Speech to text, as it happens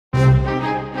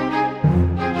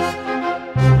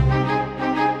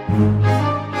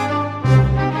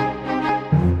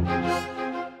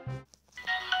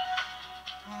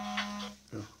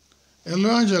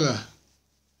Angela,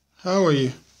 how are you?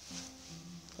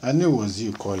 I knew it was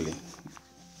you calling.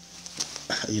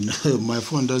 You know, my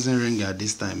phone doesn't ring at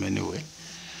this time anyway.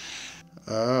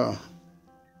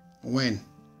 When?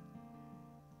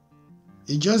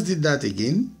 He just did that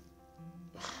again?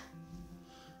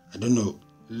 I don't know.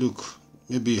 Look,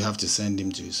 maybe you have to send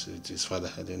him to his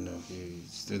father. I don't know.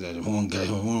 So that one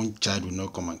child will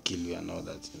not come and kill you and all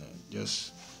that. You know,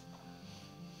 just...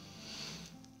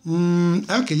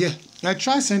 okay, yeah. I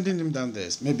try sending him down there.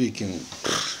 Maybe he can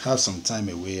have some time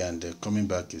away and coming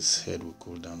back his head will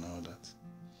cool down and all that.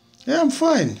 Yeah, I'm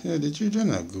fine. Yeah, the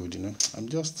children are good, you know. I'm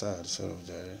just tired, so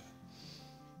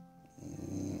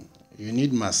you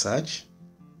need massage?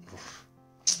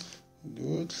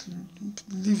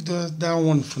 Leave that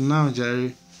one for now,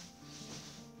 Jerry.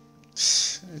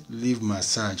 Leave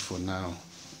massage for now.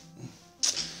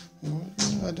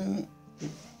 I don't know.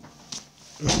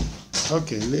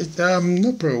 Okay, later.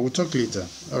 No problem. We'll talk later.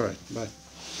 All right, bye.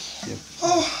 Yeah.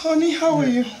 Oh, honey, how are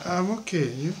you? I'm okay.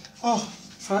 You? Oh,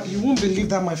 you won't believe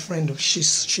that, my friend.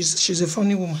 She's a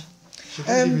funny woman. She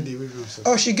can give you the review.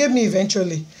 Oh, she gave me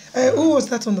eventually. Who was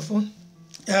that on the phone?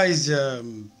 Yeah, it's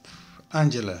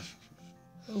Angela.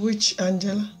 Which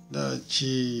Angela?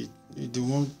 She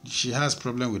has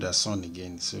problem with her son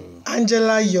again. So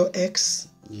Angela, your ex?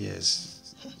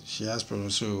 Yes, she has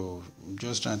problems. So I'm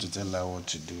just trying to tell her what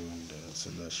to do, and so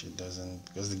that she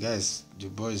doesn't. Because the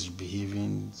boy is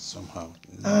behaving somehow.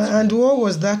 And what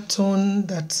was that tone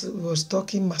that was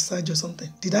talking massage or something?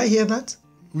 Did I hear that?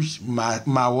 Which my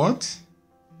what?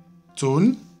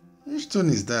 Tone? Which tone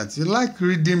is that? You like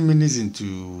reading meanings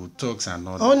into talks and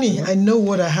all that. Honey, I know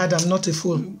what I heard. I'm not a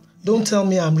fool. Don't tell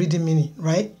me I'm reading meaning,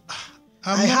 right?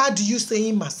 I heard you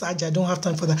saying massage. I don't have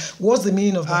time for that. What's the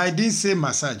meaning of that? I didn't say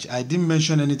massage. I didn't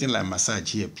mention anything like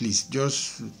massage here. Please,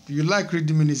 just, you like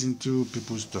reading meanings into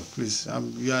people's talk. Please,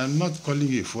 I'm not calling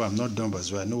you a fool. I'm not dumb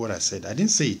as well. I know what I said. I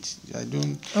didn't say it. I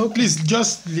don't. Okay. Please,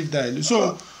 just leave that.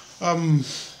 So,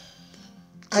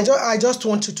 I just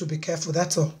want you to be careful.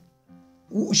 That's all.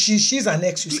 She's an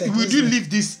ex, you said. Would you leave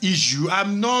this issue?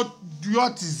 I'm not.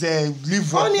 What is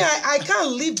leave what? Honey, I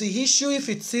can't leave the issue if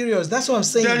it's serious. That's what I'm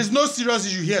saying. There is no serious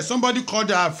issue here. Somebody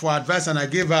called her for advice and I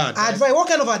gave her advice. Advice? What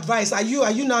kind of advice? Are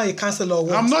you now a counselor or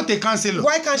what? I'm not a counselor.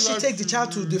 Why can't she take the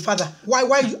child to the father? Why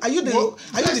are you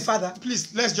the father?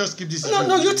 Please, let's just keep this.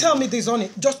 No, you tell me this, honey.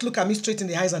 Just look at me straight in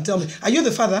the eyes and tell me. Are you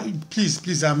the father?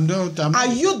 Please, I'm not. Are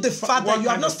you the father? You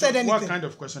have not said anything. What kind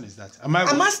of question is that? I'm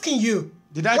asking you.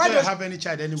 Did I tell you have any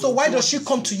child anyway? So why does she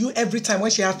come to you every time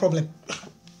when she has problem?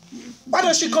 Why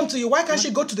does she come to you? Why can't she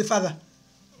go to the father?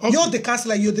 Okay. You're the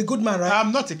counselor. You're the good man, right?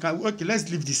 I'm not a counselor. Okay,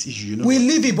 let's leave this issue. You know. We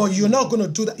leave it, but you're not going to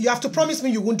do that. You have to promise me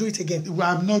you won't do it again.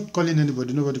 Well, I'm not calling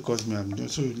anybody. Nobody calls me.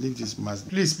 So leave this mess.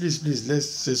 Please. Let's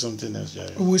say something else,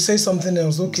 Jerry. We'll say something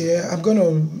else. Okay. I'm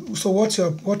gonna. So what's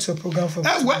your program for?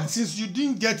 Since you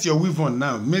didn't get your weave on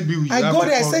now, maybe we. I got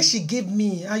it. I said she gave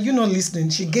me. Are you not listening?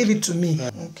 She gave it to me.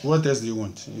 Okay. What else do you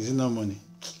want? Is it not money?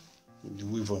 The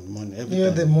weave on money. You're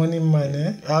the money man,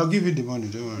 eh? I'll give you the money.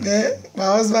 Don't worry. Eh? My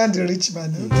husband, the rich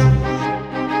man.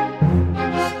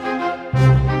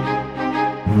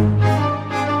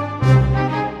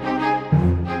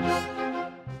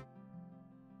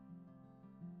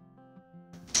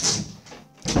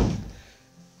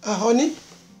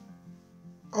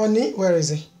 Honey, where is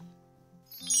he?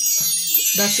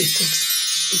 That's a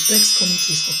text. A text coming to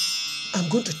his phone. I'm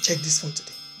going to check this phone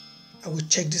today. I will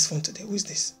check this phone today. Who is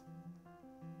this?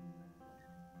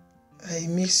 I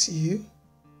miss you.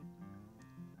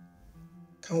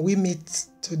 Can we meet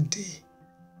today?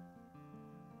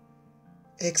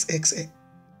 XXX.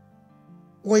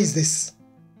 What is this?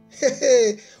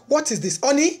 What is this?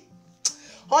 Honey?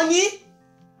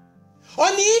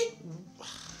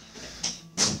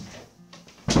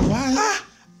 Why?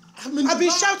 I've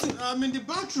been shouting. I'm in the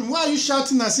bathroom. Why are you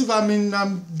shouting as if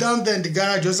I'm down there in the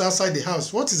garage just outside the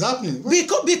house? What is happening?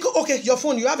 Because okay, your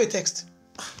phone, you have a text.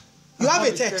 You have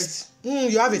a text.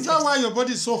 You have a text. Is that why your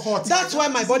body is so hot? That's why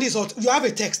my body is hot. You have a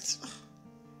text.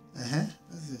 That's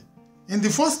it. In the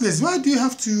first place, why do you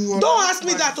have to... Don't ask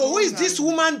me that. Who is this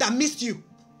woman that missed you?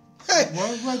 Hey,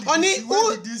 honey,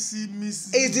 who did you see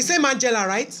miss? It's the same Angela,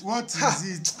 right? What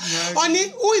is it? Honey,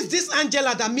 who is this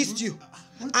Angela that missed you?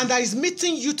 And that is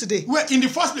meeting you today? Well, in the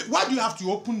first place, why do you have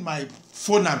to open my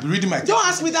phone and be reading my text? Don't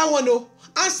ask me that one, no.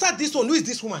 Answer this one. Who is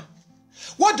this woman?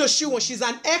 What does she want? She's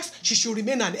an ex. She should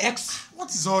remain an ex. What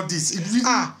is all this?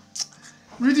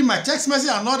 Reading my text message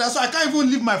and all that, so I can't even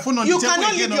leave my phone on the table. You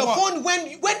cannot leave your phone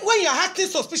when you're acting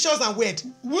suspicious and weird.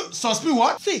 Suspicious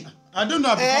what? See. I don't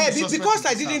know. Because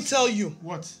I didn't tell you.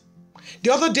 What?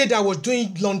 The other day that I was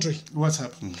doing laundry. What's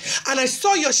happening? And I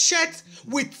saw your shirt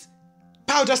with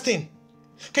powder stain.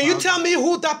 Can you tell me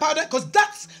who that powder? Because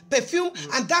that perfume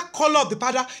and that color of the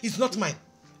powder is not mine.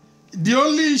 The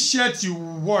only shirt you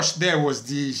washed there was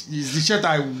the shirt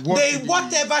I washed.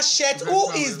 Whatever shirt.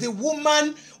 Who is the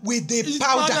woman with the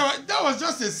powder? That was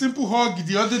just a simple hug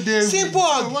the other day. Simple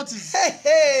hug. What is?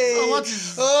 Hey. What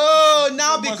is? Oh,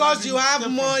 now because you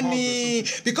have money.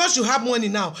 Because you have money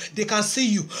now, they can see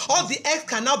you. All the eggs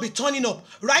can now be turning up,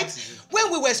 right?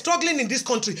 When we were struggling in this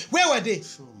country, where were they?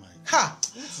 Oh my God. Ha!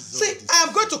 See, I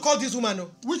am going to call this woman.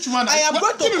 Which one? I am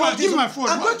going to call this woman.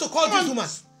 I'm going to call this woman.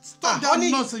 Stop that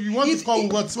nonsense. You want to call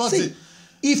what's it?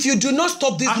 If you do not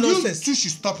stop this nonsense, you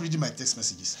should stop reading my text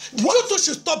messages. You two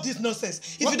should stop this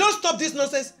nonsense. If you don't stop this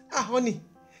nonsense, honey,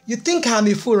 you think I'm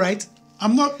a fool, right?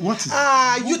 I'm not. What is?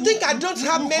 You think I don't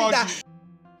have men that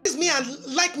is me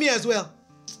and like me as well?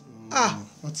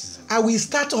 What is it? I will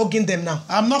start hugging them now.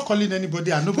 I'm not calling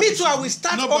anybody. Me too. I will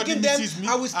start hugging them.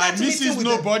 I will start meeting with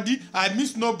nobody. Them. I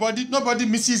miss nobody. Nobody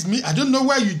misses me. I don't know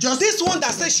why you just. This one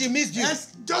that says she missed you.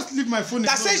 Yes, just leave my phone.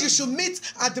 That says you should meet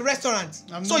at the restaurant.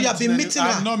 So you have been meeting her.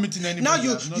 I'm not meeting anybody. Now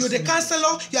you're the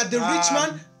counselor. You are the rich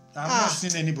man. I've not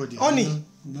seen anybody. Honey.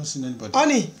 I've not seen anybody.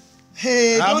 Honey.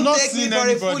 Hey, don't take me for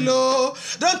anybody. a fool, oh.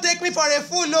 Don't take me for a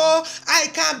fool, oh. I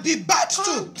can be bad too.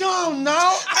 Calm down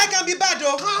now. I can be bad,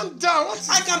 oh. Calm down.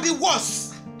 I can be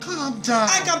worse. Calm down.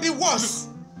 I can be worse.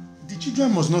 Look, the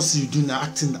children must not see you doing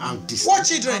acting out this. What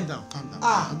children? Calm down.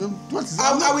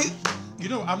 I will. You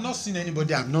know, I'm not seeing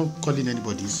anybody. I'm not calling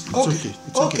anybody. It's okay.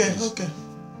 okay. Okay. Okay.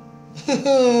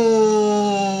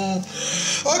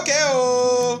 Okay.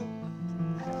 Oh.